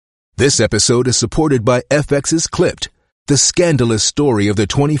This episode is supported by FX's Clipped, the scandalous story of the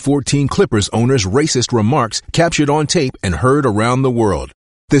 2014 Clippers owner's racist remarks captured on tape and heard around the world.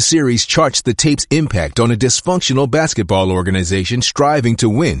 The series charts the tape's impact on a dysfunctional basketball organization striving to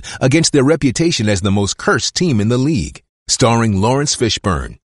win against their reputation as the most cursed team in the league. Starring Lawrence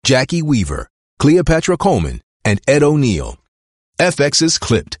Fishburne, Jackie Weaver, Cleopatra Coleman, and Ed O'Neill. FX's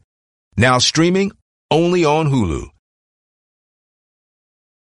Clipped. Now streaming only on Hulu.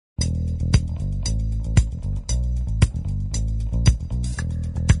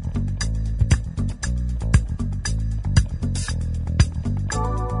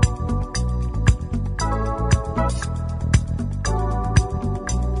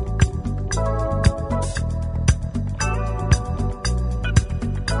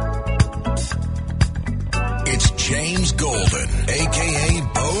 James Golden, a.k.a.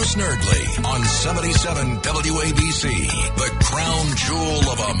 Bo Snerdley, on 77 WABC, the crown jewel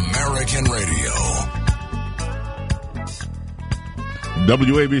of American radio.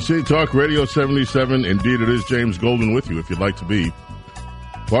 WABC Talk Radio 77. Indeed, it is James Golden with you. If you'd like to be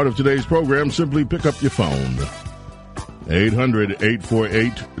part of today's program, simply pick up your phone.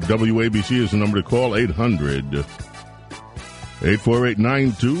 800-848-WABC is the number to call.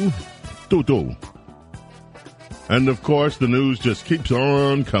 800-848-9222. And, of course, the news just keeps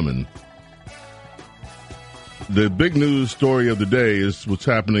on coming. The big news story of the day is what's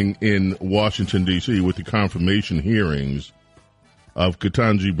happening in Washington, D.C. with the confirmation hearings of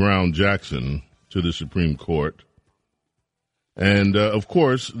Ketanji Brown Jackson to the Supreme Court. And, of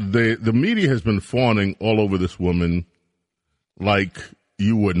course, the media has been fawning all over this woman like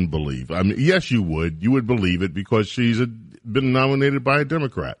you wouldn't believe. I mean, yes, you would. You would believe it because she's been nominated by a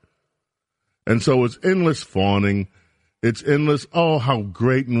Democrat. And so it's endless fawning. It's endless, oh, how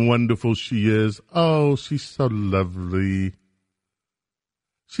great and wonderful she is. Oh, she's so lovely.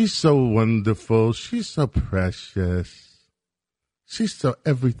 She's so wonderful. She's so precious. She's so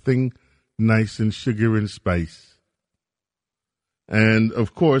everything nice and sugar and spice. And,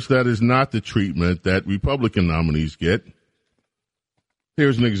 of course, that is not the treatment that Republican nominees get.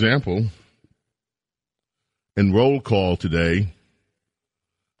 Here's an example. In roll call today,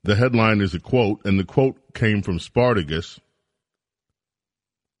 the headline is a quote, and the quote came from Spartacus.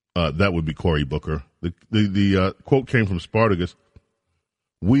 That would be Cory Booker. The quote came from Spartacus.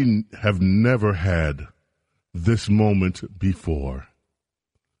 We have never had this moment before.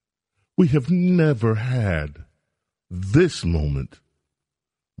 We have never had this moment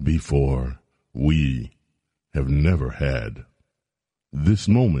before. We have never had this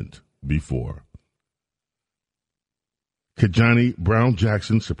moment before. Ketanji Brown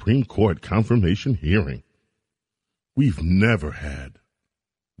Jackson Supreme Court confirmation hearing. We've never had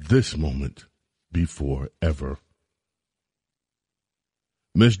this moment before, ever.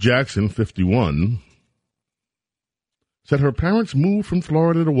 Miss Jackson, 51, said her parents moved from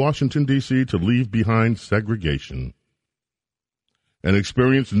Florida to Washington, D.C. to leave behind segregation and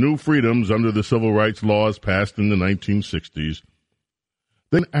experience new freedoms under the civil rights laws passed in the 1960s.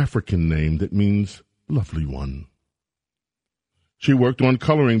 An African name that means lovely one. She worked on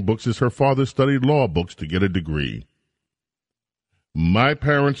coloring books as her father studied law books to get a degree. My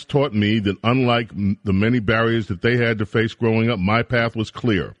parents taught me that unlike the many barriers that they had to face growing up, my path was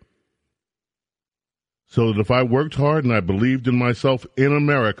clear. So that if I worked hard and I believed in myself in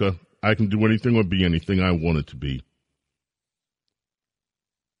America, I can do anything or be anything I wanted to be.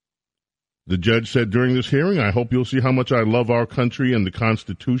 The judge said during this hearing, I hope you'll see how much I love our country and the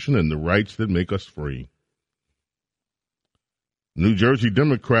Constitution and the rights that make us free. New Jersey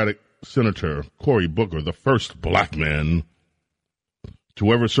Democratic Senator Cory Booker, the first black man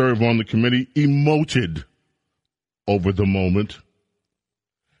to ever serve on the committee, emoted over the moment,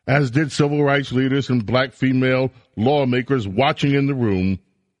 as did civil rights leaders and black female lawmakers watching in the room.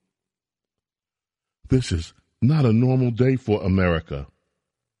 This is not a normal day for America.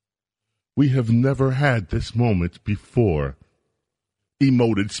 We have never had this moment before,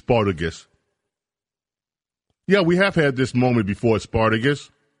 emoted Spartacus. Yeah, we have had this moment before,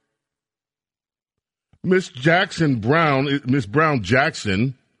 Spartacus. Miss Brown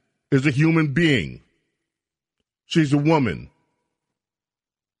Jackson is a human being. She's a woman.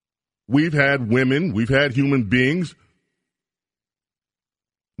 We've had women, we've had human beings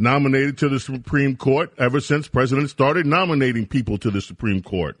nominated to the Supreme Court ever since presidents started nominating people to the Supreme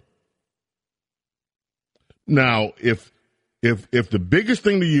Court. Now, if the biggest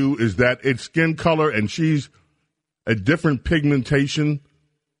thing to you is that it's skin color and she's a different pigmentation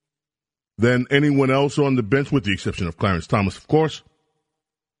than anyone else on the bench, with the exception of Clarence Thomas, of course,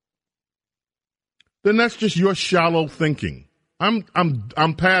 then that's just your shallow thinking.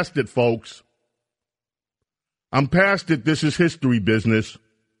 I'm past it, folks. I'm past it. This is history business.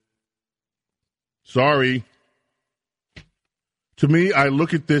 Sorry. To me, I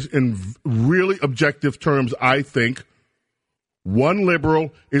look at this in really objective terms. I think one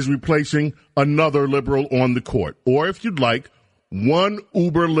liberal is replacing another liberal on the court. Or if you'd like, one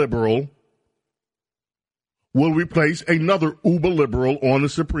uber liberal will replace another uber liberal on the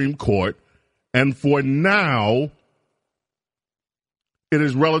Supreme Court. And for now, it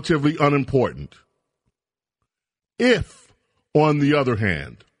is relatively unimportant. If, on the other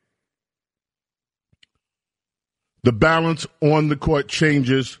hand, the balance on the court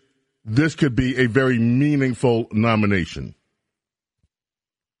changes, this could be a very meaningful nomination.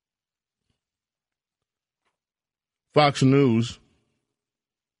 Fox News.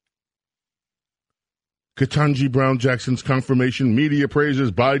 Ketanji Brown Jackson's confirmation. Media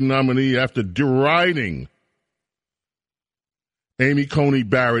praises Biden nominee after deriding Amy Coney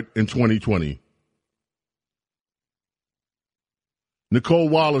Barrett in 2020. Nicole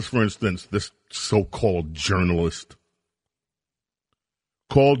Wallace, for instance, this so-called journalist,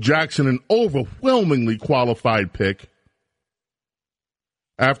 called Jackson an overwhelmingly qualified pick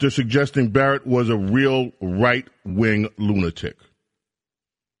after suggesting Barrett was a real right-wing lunatic.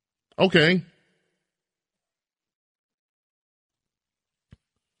 Okay.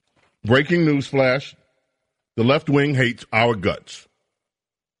 Breaking news flash. The left wing hates our guts.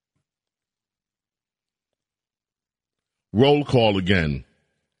 Roll call again.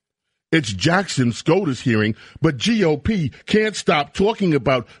 It's Jackson SCOTUS hearing, but GOP can't stop talking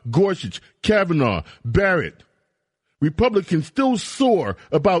about Gorsuch, Kavanaugh, Barrett. Republicans still sore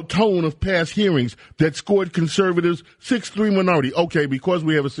about tone of past hearings that scored conservatives 6-3 minority. Okay, because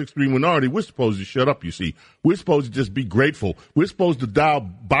we have a 6-3 minority, we're supposed to shut up, you see. We're supposed to just be grateful. We're supposed to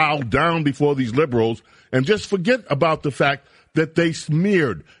bow down before these liberals and just forget about the fact that they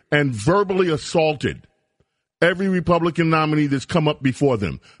smeared and verbally assaulted every Republican nominee that's come up before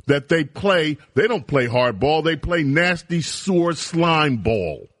them. That they don't play hardball, they play nasty, sore slime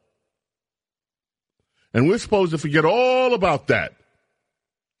ball. And we're supposed to forget all about that.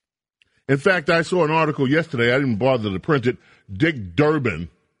 In fact, I saw an article yesterday. I didn't bother to print it. Dick Durbin,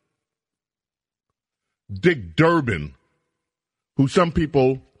 who some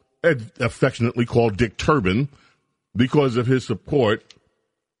people affectionately call Dick Turban because of his support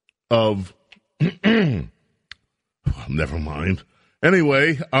of, never mind.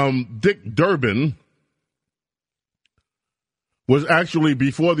 Anyway, Dick Durbin was actually,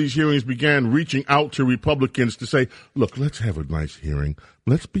 before these hearings began, reaching out to Republicans to say, look, let's have a nice hearing.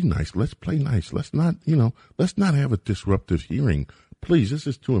 Let's be nice. Let's play nice. Let's not have a disruptive hearing. Please, this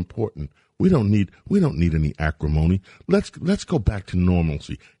is too important. We don't need any acrimony. Let's go back to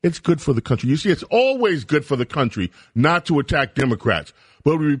normalcy. It's good for the country. You see, it's always good for the country not to attack Democrats.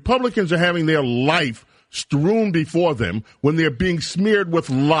 But Republicans are having their life strewn before them when they're being smeared with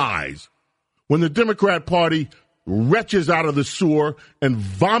lies. When the Democrat Party retches out of the sewer and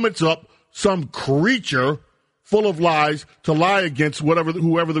vomits up some creature full of lies to lie against whoever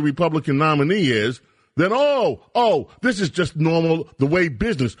the Republican nominee is, then, this is just normal, the way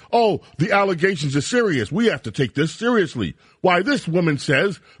business. Oh, the allegations are serious. We have to take this seriously. Why, this woman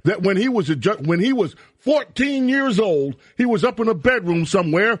says that when he was 14 years old, he was up in a bedroom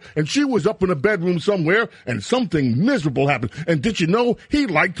somewhere, and she was up in a bedroom somewhere, and something miserable happened. And did you know he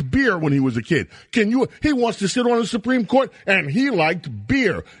liked beer when he was a kid? He wants to sit on the Supreme Court, and he liked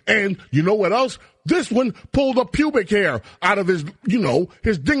beer. And you know what else? This one pulled a pubic hair out of his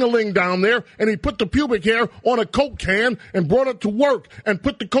ding-a-ling down there, and he put the pubic hair on a Coke can and brought it to work and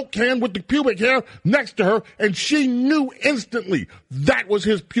put the Coke can with the pubic hair next to her, and she knew instantly that was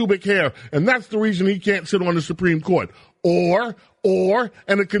his pubic hair, and that's the reason he can't sit on the Supreme Court. Or,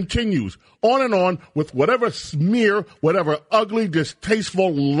 and it continues on and on with whatever smear, whatever ugly,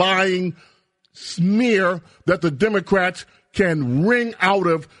 distasteful, lying smear that the Democrats can wring out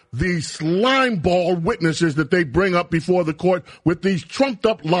of these slime ball witnesses that they bring up before the court with these trumped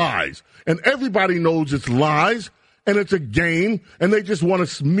up lies. And everybody knows it's lies and it's a game, and they just want to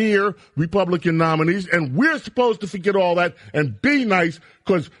smear Republican nominees. And we're supposed to forget all that and be nice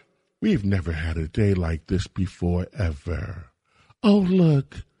because we've never had a day like this before, ever. Oh,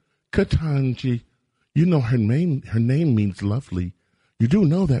 look, Ketanji. You know her name means lovely. You do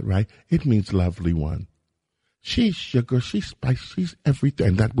know that, right? It means lovely one. She's sugar, she's spice, she's everything.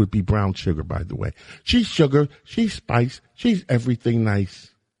 And that would be brown sugar, by the way. She's sugar, she's spice, she's everything nice.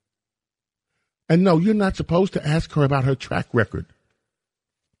 And no, you're not supposed to ask her about her track record.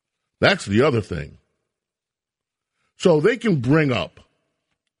 That's the other thing. So they can bring up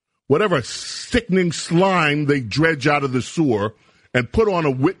whatever sickening slime they dredge out of the sewer and put on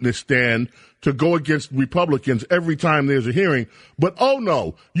a witness stand to go against Republicans every time there's a hearing. But, oh,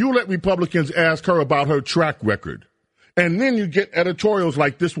 no, you let Republicans ask her about her track record. And then you get editorials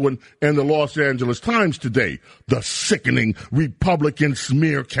like this one in the Los Angeles Times today. The sickening Republican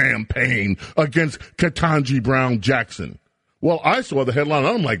smear campaign against Ketanji Brown Jackson. Well, I saw the headline,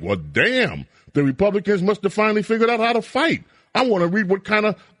 and I'm like, well, damn, the Republicans must have finally figured out how to fight. I want to read what kind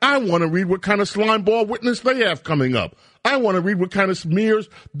of slimeball witness they have coming up. I want to read what kind of smears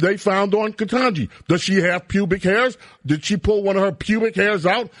they found on Ketanji. Does she have pubic hairs? Did she pull one of her pubic hairs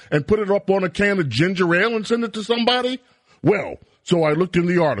out and put it up on a can of ginger ale and send it to somebody? Well, so I looked in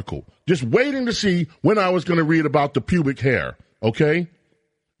the article, just waiting to see when I was going to read about the pubic hair, okay?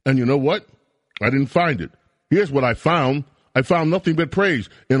 And you know what? I didn't find it. Here's what I found. I found nothing but praise.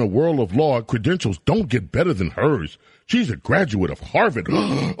 In a world of law, credentials don't get better than hers. She's a graduate of Harvard.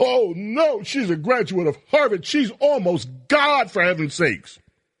 Oh, no, she's a graduate of Harvard. She's almost God, for heaven's sakes.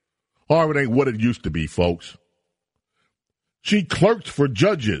 Harvard ain't what it used to be, folks. She clerked for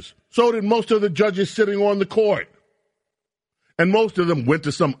judges. So did most of the judges sitting on the court. And most of them went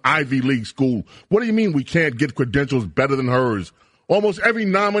to some Ivy League school. What do you mean we can't get credentials better than hers? Almost every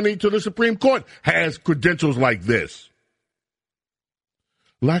nominee to the Supreme Court has credentials like this.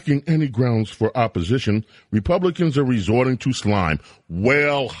 Lacking any grounds for opposition, Republicans are resorting to slime.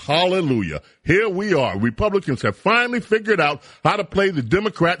 Well, hallelujah. Here we are. Republicans have finally figured out how to play the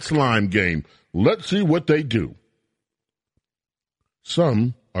Democrat slime game. Let's see what they do.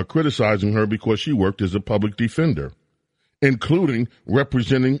 Some are criticizing her because she worked as a public defender, including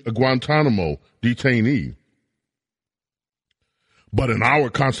representing a Guantanamo detainee. But in our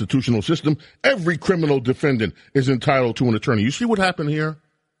constitutional system, every criminal defendant is entitled to an attorney. You see what happened here?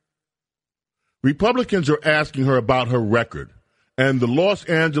 Republicans are asking her about her record. And the Los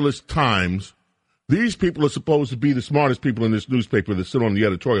Angeles Times, these people are supposed to be the smartest people in this newspaper that sit on the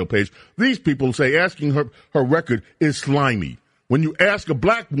editorial page. These people say asking her record is slimy. When you ask a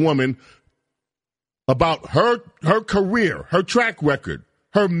black woman about her career, her track record,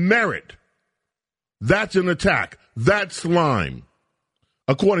 her merit, that's an attack. That's slime,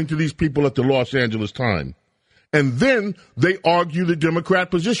 according to these people at the Los Angeles Times. And then they argue the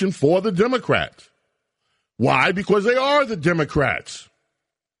Democrat position for the Democrats. Why? Because they are the Democrats.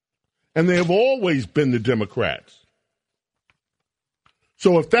 And they have always been the Democrats.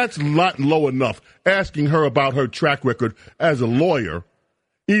 So if that's not low enough, asking her about her track record as a lawyer,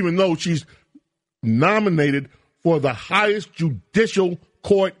 even though she's nominated for the highest judicial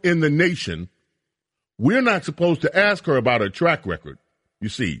court in the nation, we're not supposed to ask her about her track record, you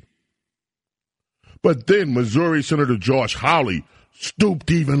see. But then Missouri Senator Josh Hawley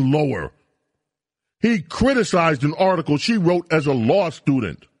stooped even lower. He criticized an article she wrote as a law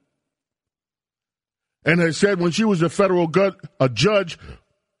student and has said when she was a federal judge,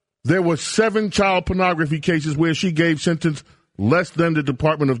 there were 7 child pornography cases where she gave sentence less than the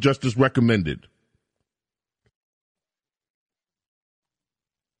Department of Justice recommended.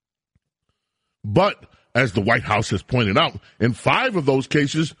 But, as the White House has pointed out, in 5 of those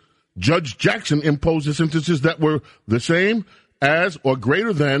cases, Judge Jackson imposed sentences that were the same as or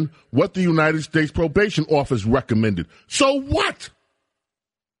greater than what the United States Probation Office recommended. So what?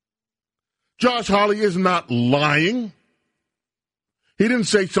 Josh Hawley is not lying. He didn't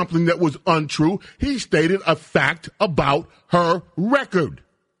say something that was untrue. He stated a fact about her record.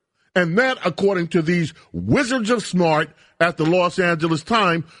 And that, according to these wizards of smart at the Los Angeles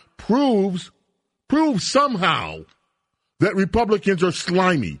Times, proves somehow that Republicans are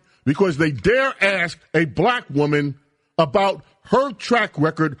slimy, because they dare ask a black woman about her track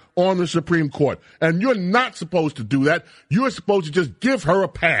record on the Supreme Court. And you're not supposed to do that. You're supposed to just give her a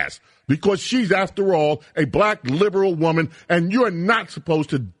pass, because she's, after all, a black liberal woman, and you're not supposed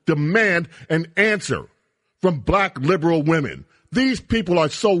to demand an answer from black liberal women. These people are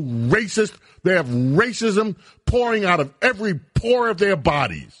so racist. They have racism pouring out of every pore of their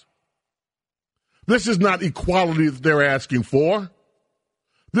bodies. This is not equality that they're asking for.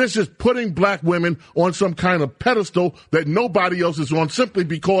 This is putting black women on some kind of pedestal that nobody else is on, simply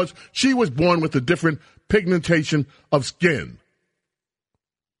because she was born with a different pigmentation of skin.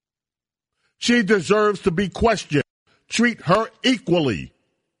 She deserves to be questioned. Treat her equally.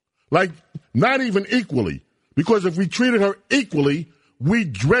 Like, not even equally. Because if we treated her equally, we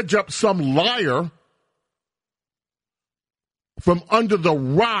dredge up some liar from under the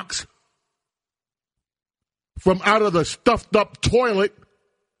rocks, from out of the stuffed up toilet,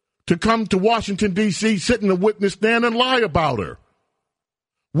 to come to Washington, D.C., sit in the witness stand and lie about her.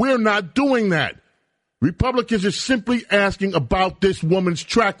 We're not doing that. Republicans are simply asking about this woman's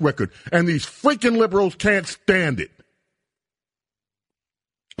track record, and these freaking liberals can't stand it.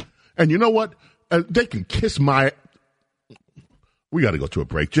 And you know what? They can kiss my... We got to go to a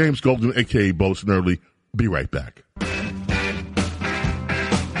break. James Golden, a.k.a. Bo Snerdley. Be right back.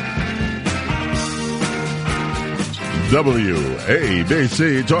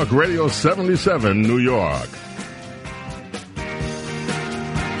 WABC Talk Radio 77, New York.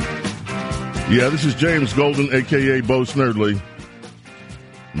 Yeah, this is James Golden, a.k.a. Bo Snerdley.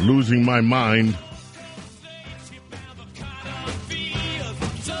 Losing my mind.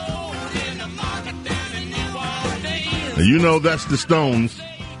 You know that's the Stones.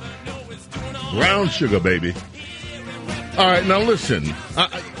 Brown sugar, baby. All right, now listen.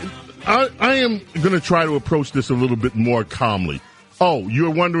 I am going to try to approach this a little bit more calmly. Oh,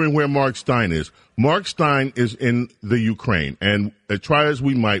 you're wondering where Mark Steyn is. Mark Steyn is in the Ukraine, and try as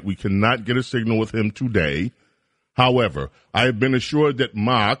we might, we cannot get a signal with him today. However, I have been assured that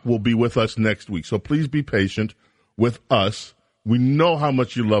Mark will be with us next week, so please be patient with us. We know how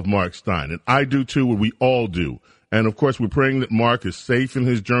much you love Mark Steyn, and I do too, and we all do. And, of course, we're praying that Mark is safe in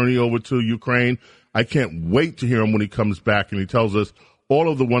his journey over to Ukraine. I can't wait to hear him when he comes back and he tells us all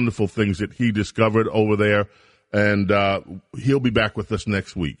of the wonderful things that he discovered over there. And he'll be back with us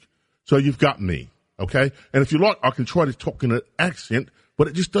next week. So you've got me, okay? And if you like, I can try to talk in an accent, but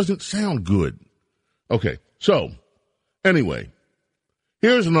it just doesn't sound good. Okay, so anyway,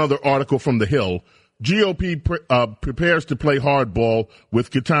 here's another article from The Hill. GOP prepares to play hardball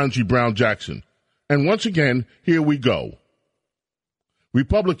with Ketanji Brown Jackson. And once again, here we go.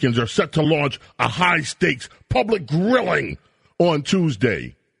 Republicans are set to launch a high-stakes public grilling on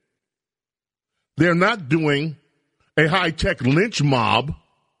Tuesday. They're not doing a high-tech lynch mob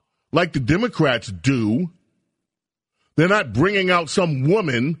like the Democrats do. They're not bringing out some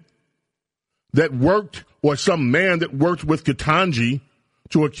woman that worked or some man that worked with Ketanji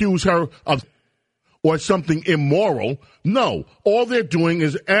to accuse her of or something immoral. No, all they're doing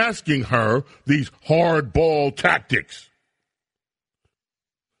is asking her these hardball tactics.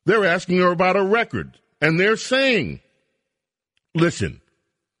 They're asking her about her record, and they're saying, listen,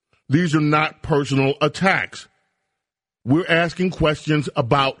 these are not personal attacks. We're asking questions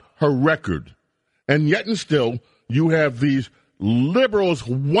about her record. And yet and still, you have these liberals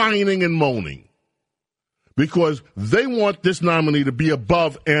whining and moaning because they want this nominee to be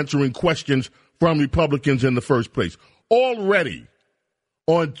above answering questions from Republicans in the first place. Already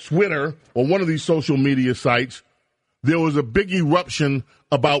on Twitter or one of these social media sites, there was a big eruption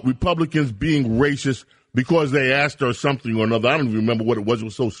about Republicans being racist because they asked her something or another. I don't even remember what it was. It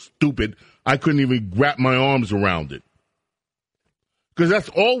was so stupid, I couldn't even wrap my arms around it. Because that's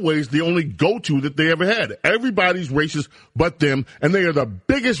always the only go-to that they ever had. Everybody's racist but them, and they are the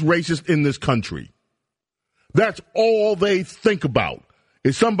biggest racist in this country. That's all they think about.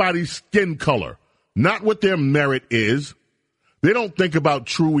 Is somebody's skin color, not what their merit is. They don't think about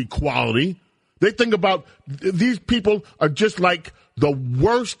true equality. They think about these people are just like the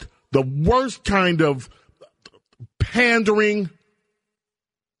worst kind of pandering.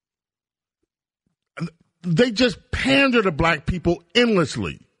 They just pander to black people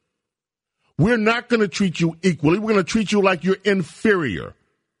endlessly. We're not going to treat you equally. We're going to treat you like you're inferior.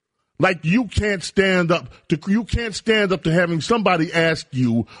 Like you can't stand up to having somebody ask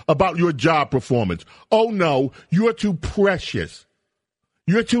you about your job performance. Oh no, you're too precious.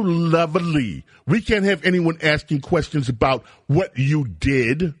 You're too lovely. We can't have anyone asking questions about what you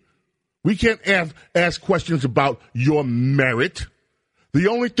did. We can't ask questions about your merit. The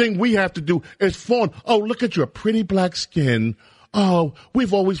only thing we have to do is fawn. Oh, look at your pretty black skin. Oh,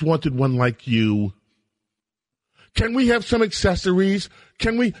 we've always wanted one like you. Can we have some accessories?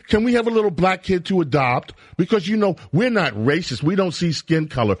 Can we have a little black kid to adopt? Because, you know, we're not racist. We don't see skin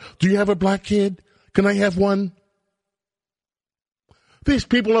color. Do you have a black kid? Can I have one? These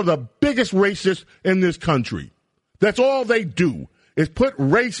people are the biggest racists in this country. That's all they do is put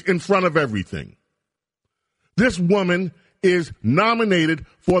race in front of everything. This woman is nominated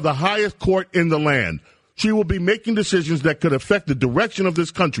for the highest court in the land. She will be making decisions that could affect the direction of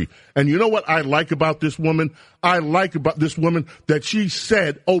this country. And you know what I like about this woman? I like about this woman that she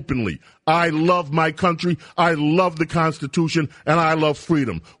said openly, I love my country, I love the Constitution, and I love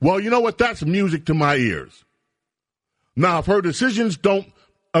freedom. Well, you know what? That's music to my ears. Now, if her decisions don't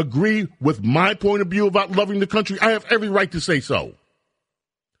agree with my point of view about loving the country, I have every right to say so.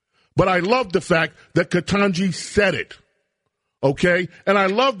 But I love the fact that Ketanji said it. Okay? And I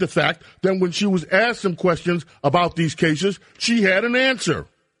love the fact that when she was asked some questions about these cases, she had an answer.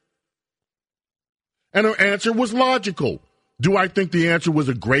 And her answer was logical. Do I think the answer was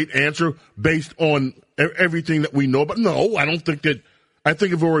a great answer based on everything that we know? But no, I don't think that. I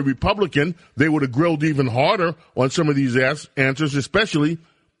think if it were a Republican, they would have grilled even harder on some of these answers, especially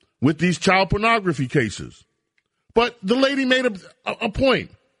with these child pornography cases. But the lady made a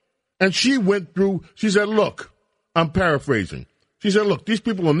point, and she went through, she said, look, I'm paraphrasing. She said, look, these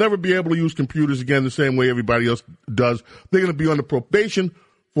people will never be able to use computers again the same way everybody else does. They're going to be under probation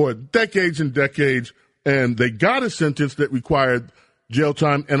for decades and decades, and they got a sentence that required jail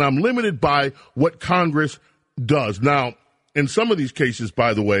time, and I'm limited by what Congress does. Now, in some of these cases,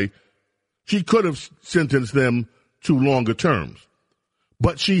 by the way, she could have sentenced them to longer terms.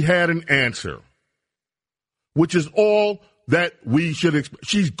 But she had an answer, which is all that we should expect.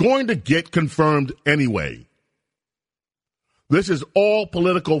 She's going to get confirmed anyway. This is all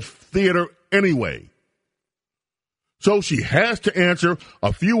political theater anyway. So she has to answer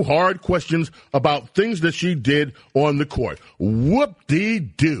a few hard questions about things that she did on the court.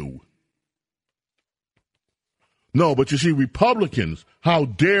 Whoop-dee-doo. No, but you see, Republicans, how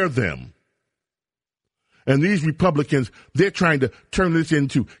dare them? And these Republicans, they're trying to turn this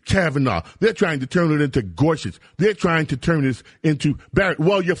into Kavanaugh. They're trying to turn it into Gorsuch. They're trying to turn this into Barrett.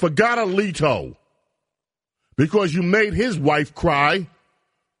 Well, you forgot Alito because you made his wife cry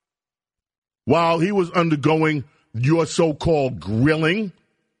while he was undergoing your so-called grilling.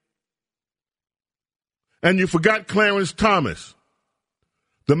 And you forgot Clarence Thomas,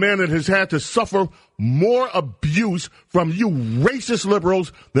 the man that has had to suffer more abuse from you racist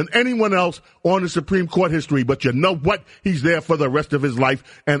liberals than anyone else on the Supreme Court history. But you know what? He's there for the rest of his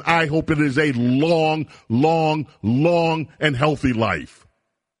life, and I hope it is a long, long, long and healthy life.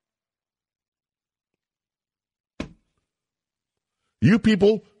 You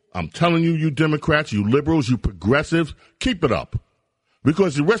people, I'm telling you, you Democrats, you liberals, you progressives, keep it up.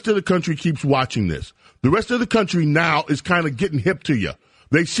 Because the rest of the country keeps watching this. The rest of the country now is kind of getting hip to you.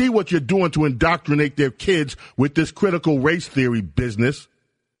 They see what you're doing to indoctrinate their kids with this critical race theory business.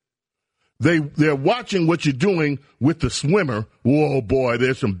 They're watching what you're doing with the swimmer. Whoa, boy,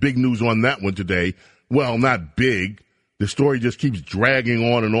 there's some big news on that one today. Well, not big. The story just keeps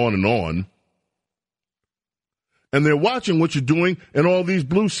dragging on and on and on. And they're watching what you're doing in all these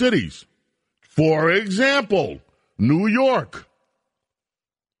blue cities. For example, New York.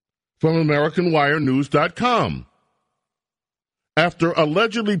 From AmericanWireNews.com. After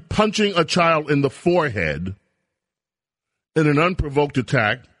allegedly punching a child in the forehead in an unprovoked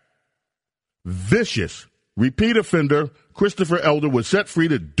attack, vicious repeat offender Christopher Elder was set free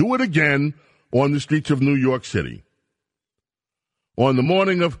to do it again on the streets of New York City. On the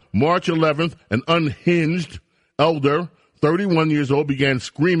morning of March 11th, an unhinged Elder, 31 years old, began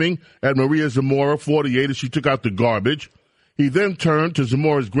screaming at Maria Zamora, 48, as she took out the garbage. He then turned to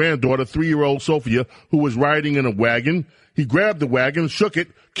Zamora's granddaughter, 3-year-old Sophia, who was riding in a wagon. He grabbed the wagon, shook it,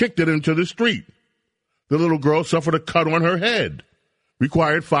 kicked it into the street. The little girl suffered a cut on her head,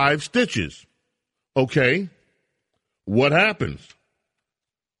 required 5 stitches. Okay, what happens?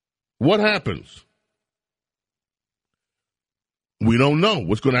 What happens? We don't know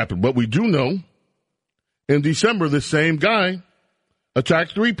what's going to happen, but we do know in December, this same guy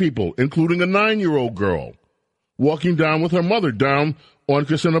attacked 3 people, including a 9-year-old girl, walking down with her mother down on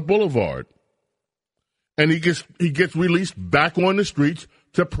Crescenta Boulevard. And he gets released back on the streets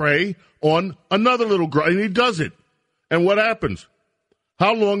to prey on another little girl, and he does it. And what happens?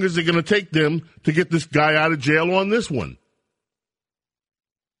 How long is it going to take them to get this guy out of jail on this one?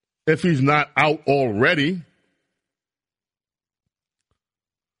 If he's not out already.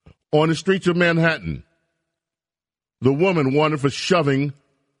 On the streets of Manhattan, the woman wanted for shoving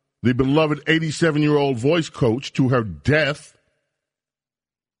the beloved 87-year-old voice coach to her death.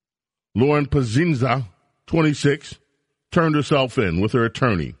 Lauren Pazinza, 26, turned herself in with her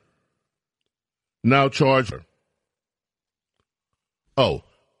attorney. Now charged her. Oh,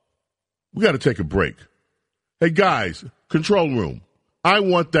 we got to take a break. Hey, guys, control room. I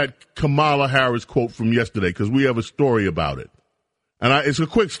want that Kamala Harris quote from yesterday because we have a story about it. And it's a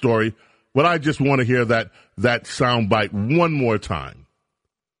quick story, but I just want to hear that soundbite one more time.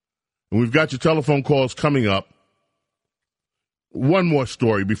 And we've got your telephone calls coming up. One more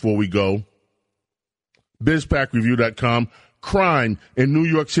story before we go. BizPackReview.com. Crime in New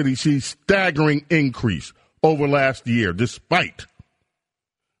York City sees staggering increase over last year, despite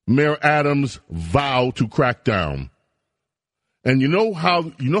Mayor Adams' vow to crack down. And you know how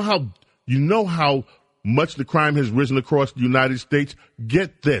much the crime has risen across the United States?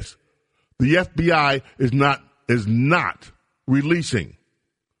 Get this. The FBI is not releasing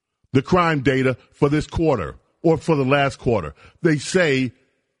the crime data for this quarter or for the last quarter. They say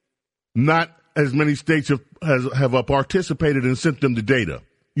not as many states have participated and sent them the data.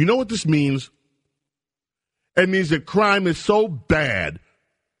 You know what this means? It means that crime is so bad,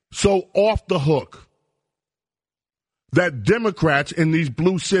 so off the hook, that Democrats in these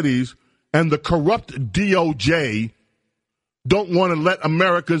blue cities and the corrupt DOJ don't want to let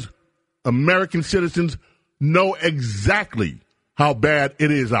American citizens know exactly how bad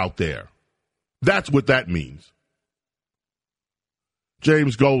it is out there. That's what that means.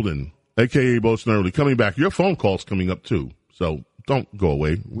 James Golden, a.k.a. Bo Snerdly, coming back. Your phone call's coming up, too, so don't go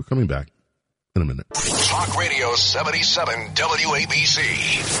away. We're coming back in a minute. Talk Radio 77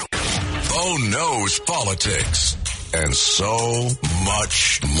 WABC. Bo knows politics and so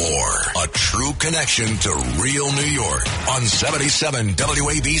much more. A true connection to real New York on 77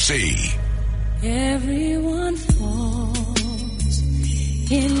 WABC. Everyone falls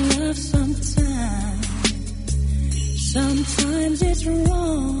in love sometimes. Sometimes it's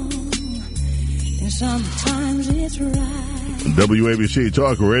wrong, and sometimes it's right. WABC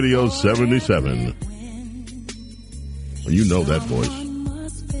Talk Radio 77. You know that voice.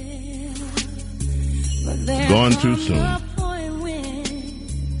 Gone too soon.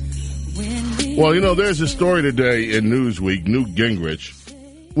 Well, you know, there's a story today in Newsweek, Newt Gingrich.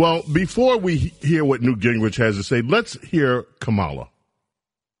 Well, before we hear what Newt Gingrich has to say, let's hear Kamala.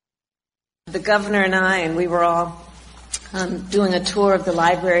 The governor and I, and we were all doing a tour of the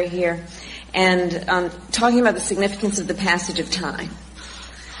library here, and talking about the significance of the passage of time,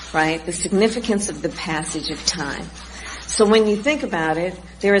 right? The significance of the passage of time. So when you think about it,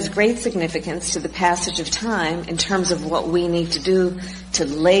 there is great significance to the passage of time in terms of what we need to do to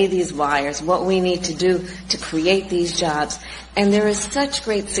lay these wires, what we need to do to create these jobs. And there is such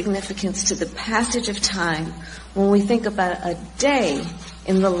great significance to the passage of time when we think about a day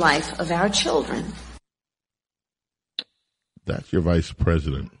in the life of our children. That's your vice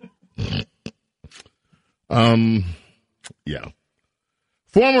president. Yeah.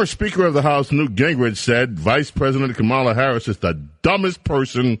 Former Speaker of the House Newt Gingrich said Vice President Kamala Harris is the dumbest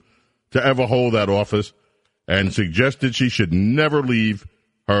person to ever hold that office and suggested she should never leave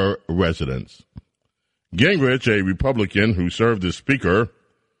her residence. Gingrich, a Republican who served as Speaker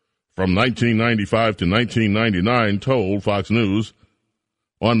from 1995 to 1999, told Fox News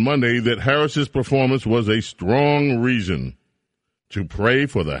on Monday that Harris's performance was a strong reason to pray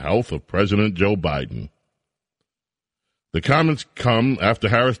for the health of President Joe Biden. The comments come after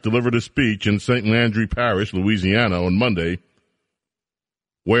Harris delivered a speech in St. Landry Parish, Louisiana, on Monday,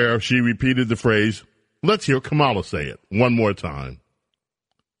 where she repeated the phrase, let's hear Kamala say it one more time.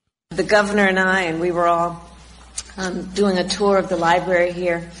 The governor and I, and we were all doing a tour of the library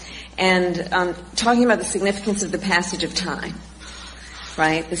here, and talking about the significance of the passage of time,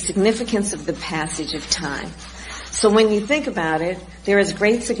 right? The significance of the passage of time. So when you think about it, there is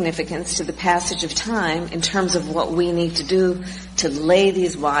great significance to the passage of time in terms of what we need to do to lay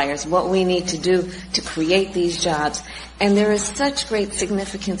these wires, what we need to do to create these jobs. And there is such great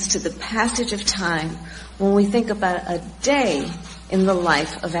significance to the passage of time when we think about a day in the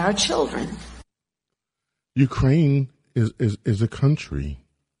life of our children. Ukraine is a country.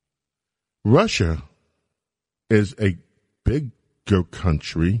 Russia is a bigger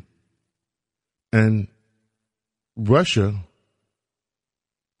country. And Russia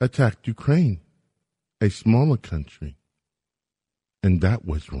attacked Ukraine, a smaller country, and that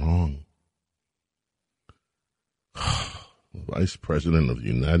was wrong. Vice President of the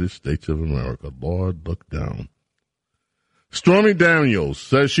United States of America, Lord, look down. Stormy Daniels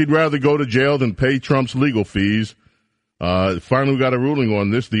says she'd rather go to jail than pay Trump's legal fees. Finally got a ruling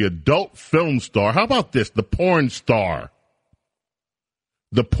on this. The adult film star, how about this, the porn star?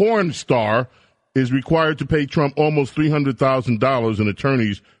 The porn star is required to pay Trump almost $300,000 in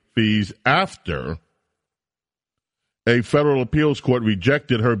attorney's fees after a federal appeals court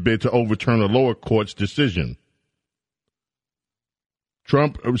rejected her bid to overturn a lower court's decision.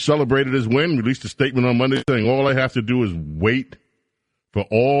 Trump celebrated his win, released a statement on Monday saying, all I have to do is wait for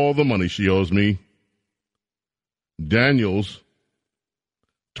all the money she owes me. Daniels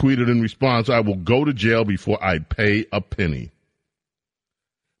tweeted in response, I will go to jail before I pay a penny.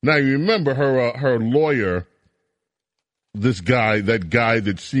 Now, you remember her lawyer, that guy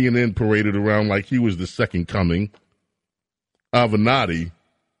that CNN paraded around like he was the second coming, Avenatti,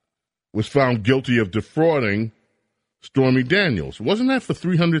 was found guilty of defrauding Stormy Daniels. Wasn't that for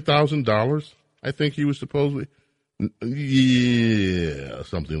 $300,000? I think he was supposedly. Yeah,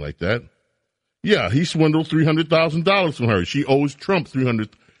 something like that. Yeah, he swindled $300,000 from her. She owes Trump $300,000.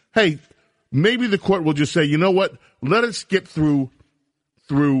 Hey, maybe the court will just say, you know what? Let us get through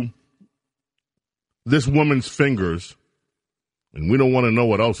this woman's fingers And we don't want to know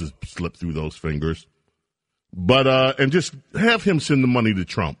what else has slipped through those fingers. But, and just have him send the money to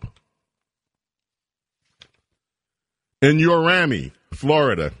Trump. In Yoramie,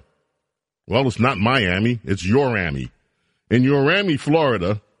 Florida. Well, it's not Miami. It's Yoramie. In Yoramie,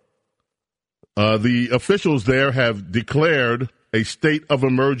 Florida, the officials there have declared a state of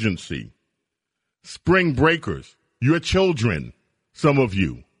emergency. Spring breakers, your children, some of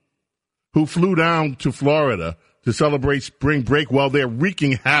you, who flew down to Florida to celebrate spring break while they're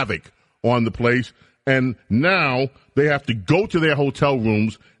wreaking havoc on the place, and now they have to go to their hotel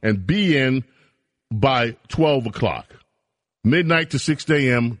rooms and be in by 12 o'clock. Midnight to 6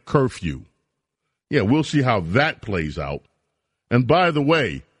 a.m. curfew. Yeah, we'll see how that plays out. And by the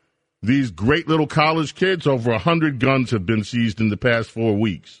way, these great little college kids, over 100 guns have been seized in the past 4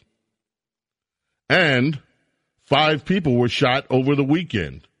 weeks. And 5 people were shot over the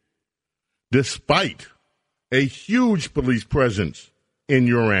weekend, despite a huge police presence in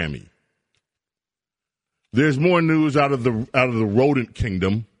Yoramie. There's more news out of the rodent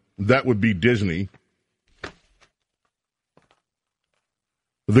kingdom. That would be Disney.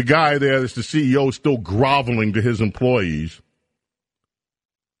 The guy there that's the CEO is still groveling to his employees.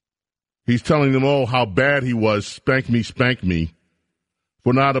 He's telling them, oh, how bad he was, spank me,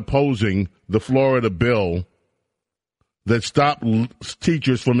 for not opposing the Florida bill that stopped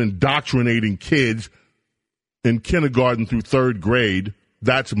teachers from indoctrinating kids in kindergarten through 3rd grade.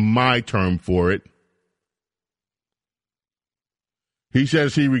 That's my term for it. He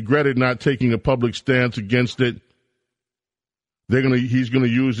says he regretted not taking a public stance against it. He's gonna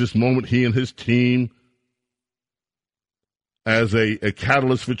use this moment, he and his team, as a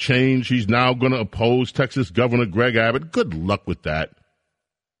catalyst for change. He's now going to oppose Texas Governor Greg Abbott. Good luck with that.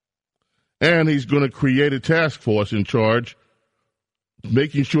 And he's going to create a task force in charge,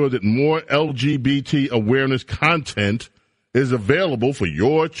 making sure that more LGBT awareness content is available for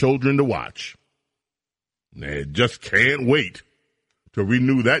your children to watch. They just can't wait to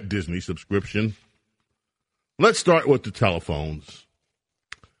renew that Disney subscription. Let's start with the telephones.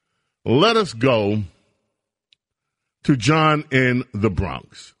 Let us go to John in the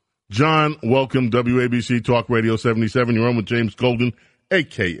Bronx. John, welcome, WABC Talk Radio 77. You're on with James Golden,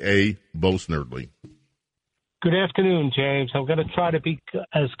 a.k.a. Bo Snerdley. Good afternoon, James. I'm going to try to be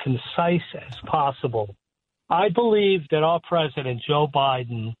as concise as possible. I believe that our president, Joe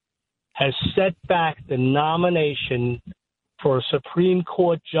Biden, has set back the nomination for a Supreme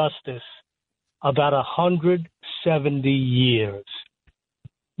Court justice about 170 years.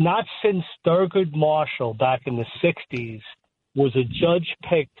 Not since Thurgood Marshall back in the 60s was a judge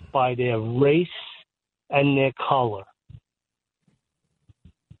picked by their race and their color.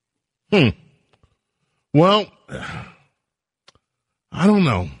 Well, I don't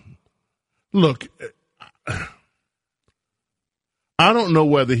know. Look, I don't know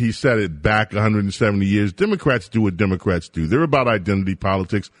whether he set it back 170 years. Democrats do what Democrats do. They're about identity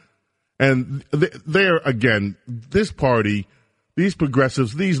politics. And they're, again, this party, these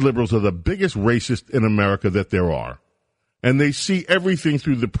progressives, these liberals are the biggest racists in America that there are. And they see everything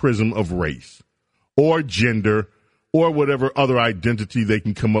through the prism of race or gender or whatever other identity they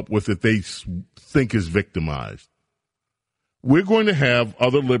can come up with that they think is victimized. We're going to have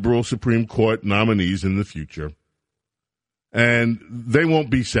other liberal Supreme Court nominees in the future, and they won't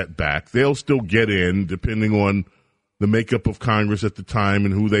be set back. They'll still get in, depending on the makeup of Congress at the time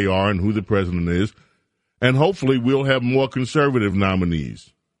and who they are and who the president is. And hopefully we'll have more conservative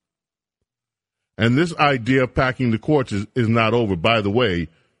nominees. And this idea of packing the courts is not over. By the way,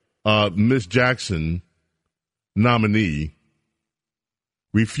 Ms. Jackson, nominee,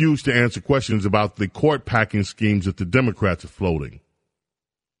 refused to answer questions about the court packing schemes that the Democrats are floating.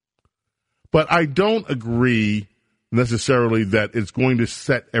 But I don't agree necessarily that it's going to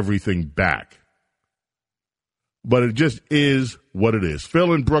set everything back. But it just is what it is.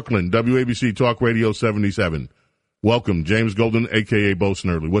 Phil in Brooklyn, WABC Talk Radio 77. Welcome, James Golden, a.k.a. Bo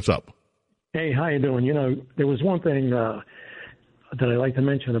Snerdley. What's up? Hey, how you doing? You know, there was one thing that I'd like to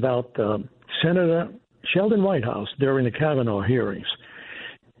mention about Senator Sheldon Whitehouse during the Kavanaugh hearings.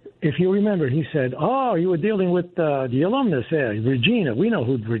 If you remember, he said, oh, you were dealing with the alumnus there, Regina. We know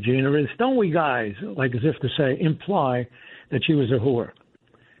who Regina is. Don't we, guys? Like as if to say, imply that she was a whore.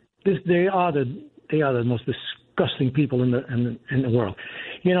 They are the most disgusting people in the world.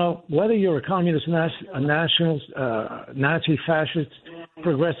 You know, whether you're a communist, nationalist, Nazi, fascist,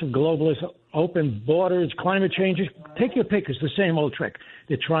 progressive, globalist, open borders, climate change, take your pick. It's the same old trick.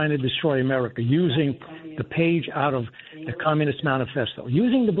 They're trying to destroy America using the page out of the Communist Manifesto,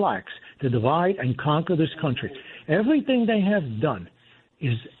 using the blacks to divide and conquer this country. Everything they have done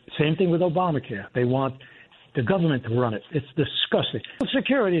is same thing with Obamacare. They want the government to run it. It's disgusting.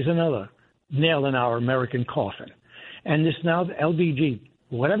 Security is another nail in our American coffin. And this now, LBG,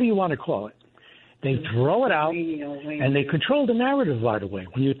 whatever you want to call it, they throw it out, and they control the narrative right away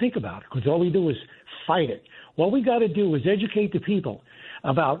when you think about it, because all we do is fight it. What we got to do is educate the people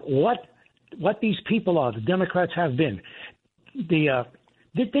about what these people are. The Democrats have been. The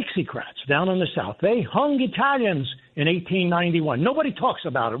Dixiecrats down in the South, they hung Italians in 1891. Nobody talks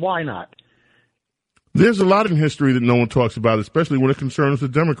about it. Why not? There's a lot in history that no one talks about, especially when it concerns the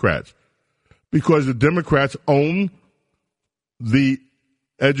Democrats, because the Democrats own the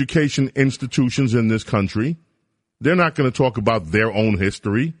education institutions in this country. They're not going to talk about their own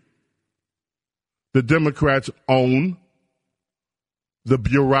history. The Democrats own the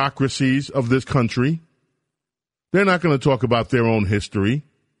bureaucracies of this country. They're not going to talk about their own history.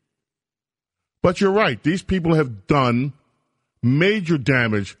 But you're right. These people have done major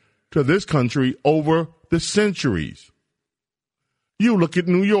damage to this country over the centuries. You look at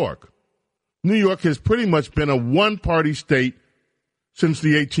New York. New York has pretty much been a one-party state since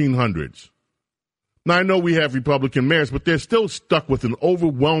the 1800s. Now, I know we have Republican mayors, but they're still stuck with an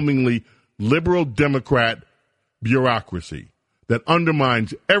overwhelmingly liberal Democrat bureaucracy that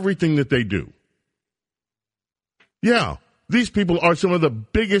undermines everything that they do. Yeah, these people are some of the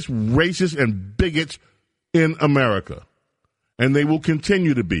biggest racists and bigots in America, and they will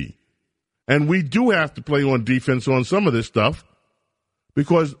continue to be. And we do have to play on defense on some of this stuff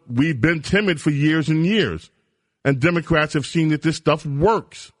because we've been timid for years and years, and Democrats have seen that this stuff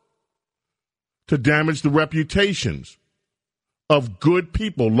works to damage the reputations of good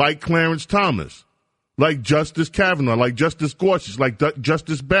people like Clarence Thomas, like Justice Kavanaugh, like Justice Gorsuch, like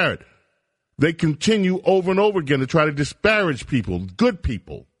Justice Barrett. They continue over and over again to try to disparage people, good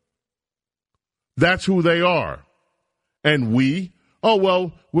people. That's who they are. And we're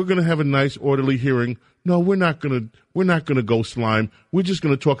going to have a nice, orderly hearing. No, we're not going to go slime. We're just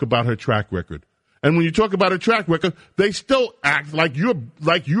going to talk about her track record. And when you talk about her track record, they still act like you're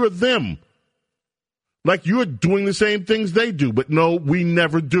them. Like you're doing the same things they do. But no, we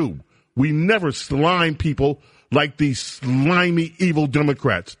never do. We never slime people like these slimy, evil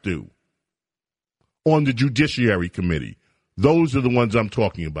Democrats do on the Judiciary Committee. Those are the ones I'm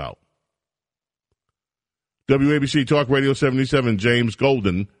talking about. WABC Talk Radio 77, James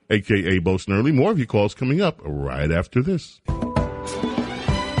Golden, a.k.a. Bo Snerdley. More of your calls coming up right after this.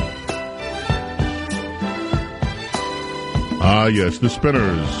 Ah, yes, the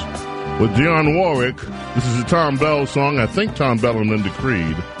Spinners with Dionne Warwick. This is a Tom Bell song. I think Tom Bell and Linda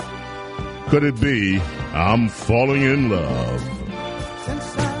Creed. Could it be I'm Falling in Love?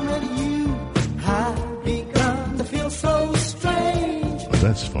 Since I met you, I've begun to feel so strange. Oh,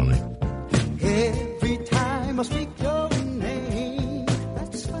 that's funny. Every time I speak your name,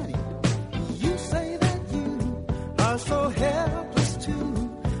 that's funny. You say that you are so helpless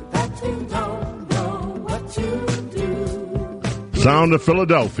too, that you don't know what to do. Sound of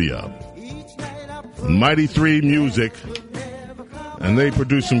Philadelphia. Mighty 3 Music. And they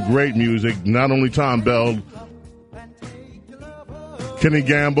produce some great music. Not only Tom Bell, Kenny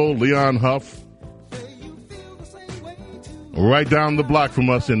Gamble, Leon Huff. Right down the block from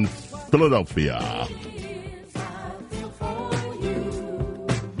us in Philadelphia.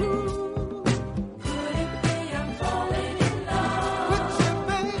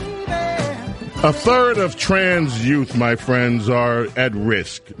 A third of trans youth, my friends, are at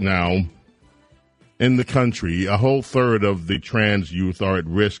risk now. In the country, a whole third of the trans youth are at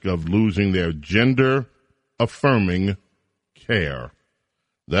risk of losing their gender-affirming care.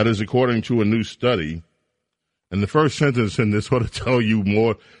 That is according to a new study. And the first sentence in this ought to tell you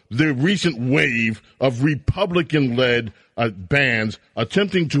more. The recent wave of Republican-led bans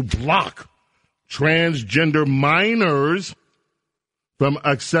attempting to block transgender minors from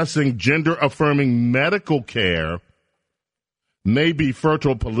accessing gender-affirming medical care may be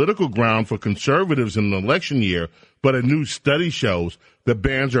fertile political ground for conservatives in an election year, but a new study shows the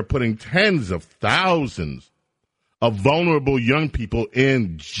bans are putting tens of thousands of vulnerable young people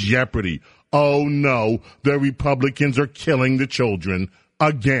in jeopardy. Oh, no, the Republicans are killing the children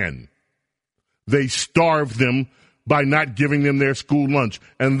again. They starved them by not giving them their school lunch,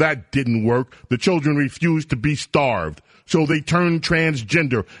 and that didn't work. The children refused to be starved. So they turned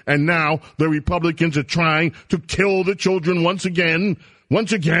transgender, and now the Republicans are trying to kill the children once again,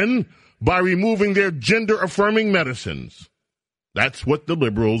 by removing their gender-affirming medicines. That's what the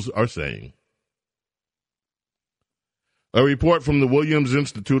liberals are saying. A report from the Williams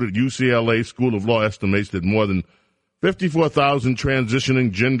Institute at UCLA School of Law estimates that more than 54,000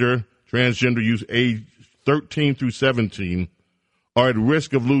 transitioning transgender youth aged 13 through 17 are at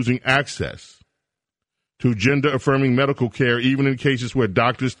risk of losing access to gender-affirming medical care, even in cases where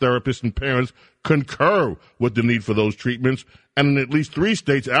doctors, therapists, and parents concur with the need for those treatments. And in at least 3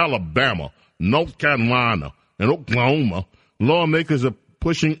 states, Alabama, North Carolina, and Oklahoma, lawmakers are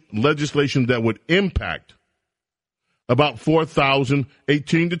pushing legislation that would impact about 4,000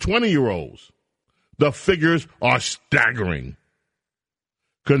 18 to 20-year-olds. The figures are staggering,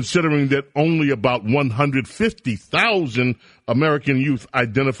 considering that only about 150,000 American youth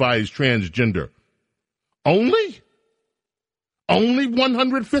identify as transgender. Only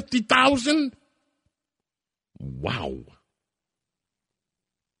 150,000? Wow.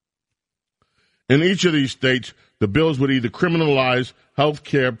 In each of these states, the bills would either criminalize health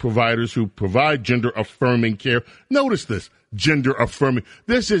care providers who provide gender-affirming care. Notice this, gender-affirming.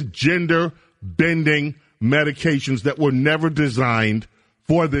 This is gender-bending medications that were never designed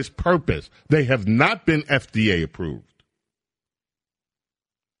for this purpose. They have not been FDA approved.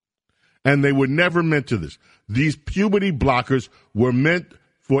 And they were never meant to this. These puberty blockers were meant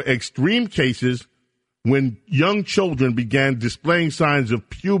for extreme cases when young children began displaying signs of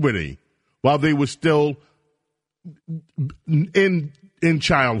puberty while they were still in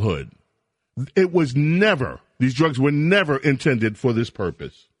childhood. It was never, these drugs were never intended for this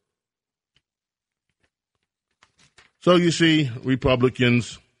purpose. So you see,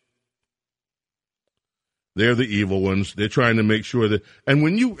 Republicans, they're the evil ones. They're trying to make sure that, and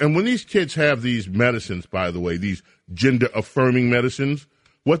when these kids have these medicines, by the way, these gender-affirming medicines,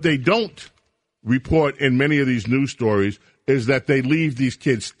 what they don't report in many of these news stories is that they leave these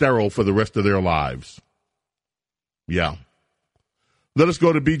kids sterile for the rest of their lives. Yeah. Let us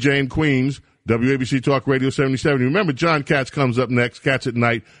go to BJ in Queens, WABC Talk Radio 77. Remember, John Katz comes up next, Katz at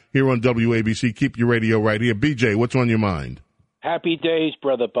Night, here on WABC. Keep your radio right here. BJ, what's on your mind? Happy days,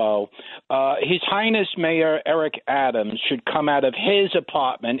 Brother Bo. His Highness Mayor Eric Adams should come out of his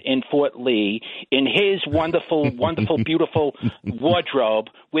apartment in Fort Lee in his wonderful, beautiful wardrobe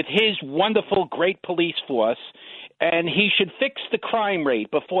with his wonderful, great police force, and he should fix the crime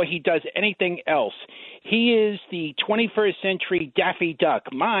rate before he does anything else. He is the 21st century Daffy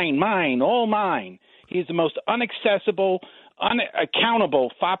Duck. Mine, all mine. He is the most unaccessible,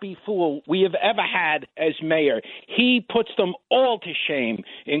 unaccountable foppy fool we have ever had as mayor. He puts them all to shame,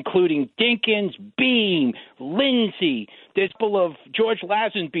 including Dinkins, Beam, Lindsay. There's full of George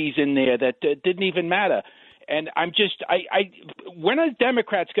Lazenby's in there that didn't even matter. And when are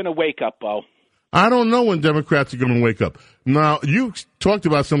Democrats going to wake up, Bo? I don't know when Democrats are going to wake up. Now, you talked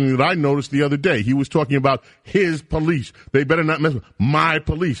about something that I noticed the other day. He was talking about his police. They better not mess with my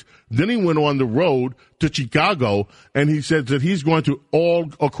police. Then he went on the road to Chicago, and he said that he's going to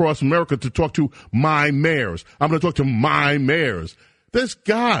all across America to talk to my mayors. I'm going to talk to my mayors. This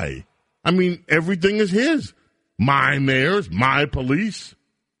guy, I mean, everything is his. My mayors, my police.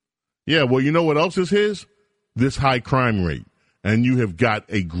 Yeah, well, you know what else is his? This high crime rate. And you have got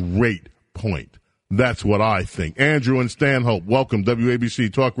a great point. That's what I think. Andrew and Stanhope, welcome.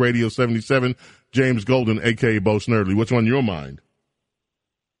 WABC Talk Radio 77. James Golden, a.k.a. Bo Snerdley. What's on your mind?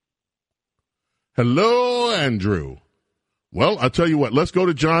 Hello, Andrew. Well, I'll tell you what. Let's go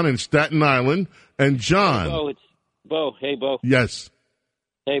to John in Staten Island. And John. Hey, Bo, it's Bo. Hey, Bo. Yes.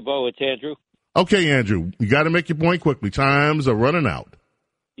 Hey, Bo, it's Andrew. Okay, Andrew. You got to make your point quickly. Times are running out.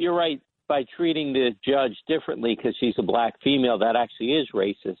 You're right. By treating the judge differently because she's a black female, that actually is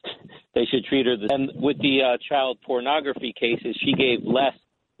racist. They should treat her. And with the child pornography cases, she gave less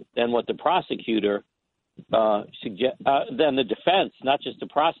than what the prosecutor than the defense, not just the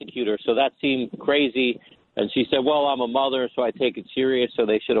prosecutor. So that seemed crazy. And she said, well, I'm a mother, so I take it serious, so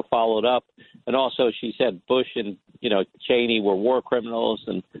they should have followed up. And also she said Bush and, Cheney were war criminals,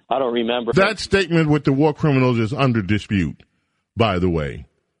 and I don't remember. That statement with the war criminals is under dispute, by the way.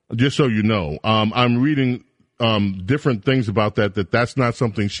 Just so you know, I'm reading different things about that's not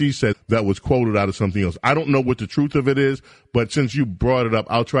something she said, that was quoted out of something else. I don't know what the truth of it is, but since you brought it up,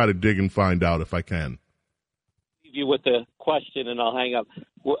 I'll try to dig and find out if I can. Leave you with the question, and I'll hang up.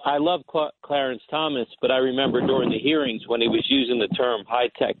 I love Clarence Thomas, but I remember during the hearings when he was using the term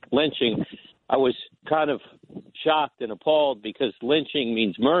high-tech lynching, I was kind of shocked and appalled because lynching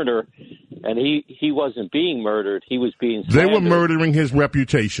means murder, and he wasn't being murdered. He was being slandered. They were murdering his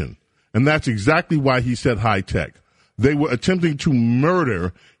reputation, and that's exactly why he said high-tech. They were attempting to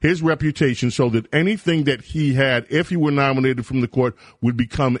murder his reputation so that anything that he had, if he were nominated from the court, would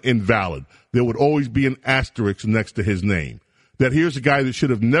become invalid. There would always be an asterisk next to his name. That here's a guy that should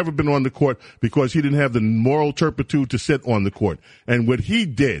have never been on the court because he didn't have the moral turpitude to sit on the court. And what he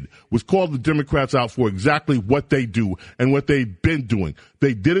did was call the Democrats out for exactly what they do and what they've been doing.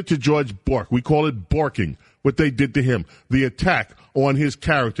 They did it to George Bork. We call it borking, what they did to him. The attack on his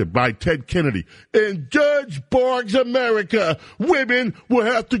character by Ted Kennedy. In Judge Boggs' America, women will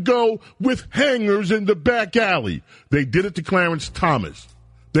have to go with hangers in the back alley. They did it to Clarence Thomas.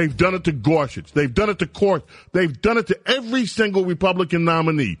 They've done it to Gorsuch. They've done it to Court. They've done it to every single Republican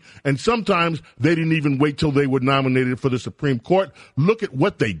nominee. And sometimes they didn't even wait till they were nominated for the Supreme Court. Look at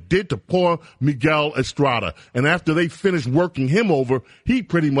what they did to poor Miguel Estrada. And after they finished working him over, he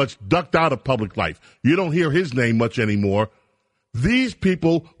pretty much ducked out of public life. You don't hear his name much anymore. These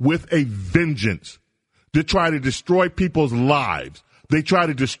people with a vengeance to try to destroy people's lives. They try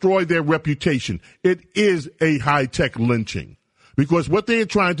to destroy their reputation. It is a high-tech lynching. Because what they are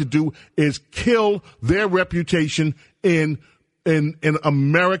trying to do is kill their reputation in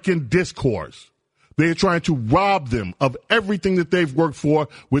American discourse. They are trying to rob them of everything that they've worked for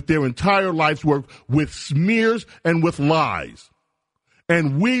with their entire life's work, with smears and with lies.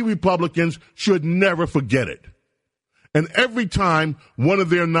 And we Republicans should never forget it. And every time one of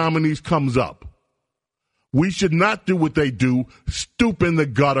their nominees comes up, we should not do what they do, stoop in the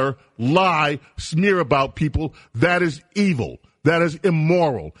gutter, lie, smear about people. That is evil. That is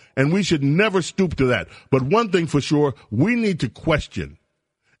immoral, and we should never stoop to that. But one thing for sure, we need to question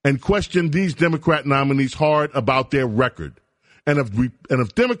these Democrat nominees hard about their record. And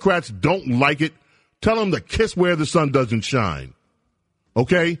if Democrats don't like it, tell them to kiss where the sun doesn't shine.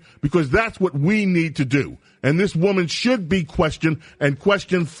 Okay? Because that's what we need to do. And this woman should be questioned, and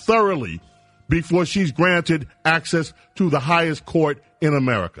questioned thoroughly, before she's granted access to the highest court in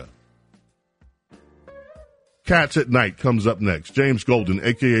America. Cats at Night comes up next. James Golden,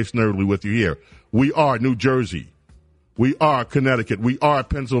 a.k.a. Snerdley, with you here. We are New Jersey. We are Connecticut. We are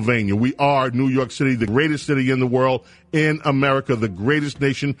Pennsylvania. We are New York City, the greatest city in the world, in America, the greatest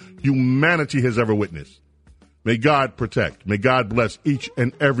nation humanity has ever witnessed. May God protect. May God bless each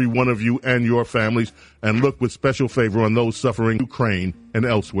and every one of you and your families, and look with special favor on those suffering in Ukraine and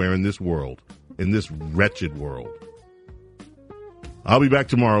elsewhere in this world, in this wretched world. I'll be back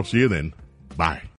tomorrow. See you then. Bye.